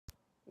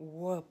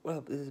What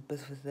up? This is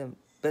Best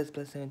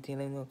Plus 17.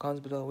 Let me know in the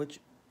comments below which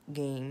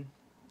game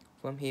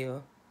from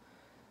here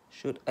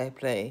should I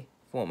play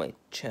for my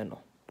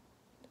channel.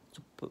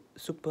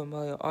 Super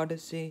Mario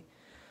Odyssey,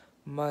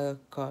 Mario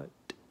Kart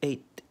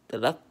 8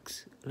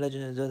 Deluxe,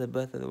 Legend of Zelda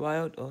Breath of the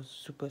Wild, or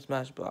Super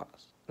Smash Bros.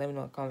 Let me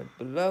know in the comments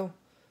below.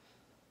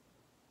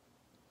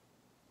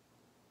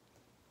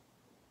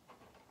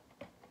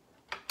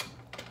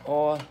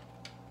 Or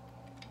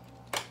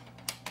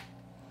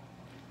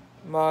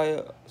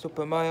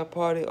Super Mario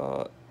Party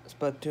or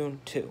Splatoon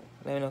 2.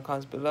 Let me know in the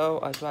comments below.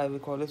 I tried to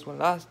record this one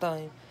last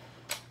time.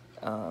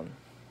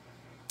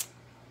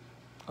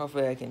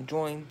 Hopefully I can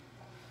join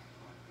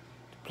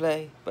to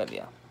play, but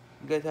yeah.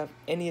 If you guys have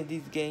any of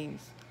these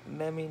games,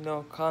 let me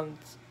know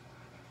comments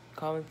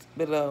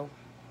below.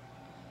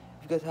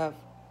 If you guys have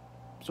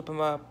Super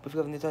Mario, if you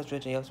have Nintendo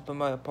Switch and you have Super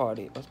Mario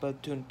Party or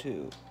Splatoon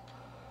 2,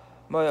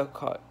 Mario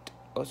Kart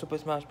or Super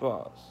Smash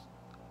Bros,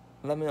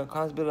 let me know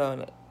comments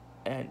below.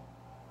 And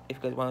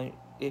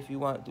if you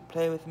want to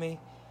play with me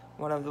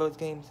one of those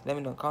games, let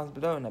me know comments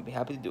below, and I'll be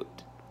happy to do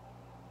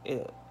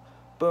it.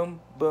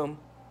 Boom, boom,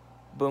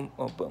 boom,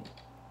 or boom.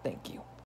 Thank you.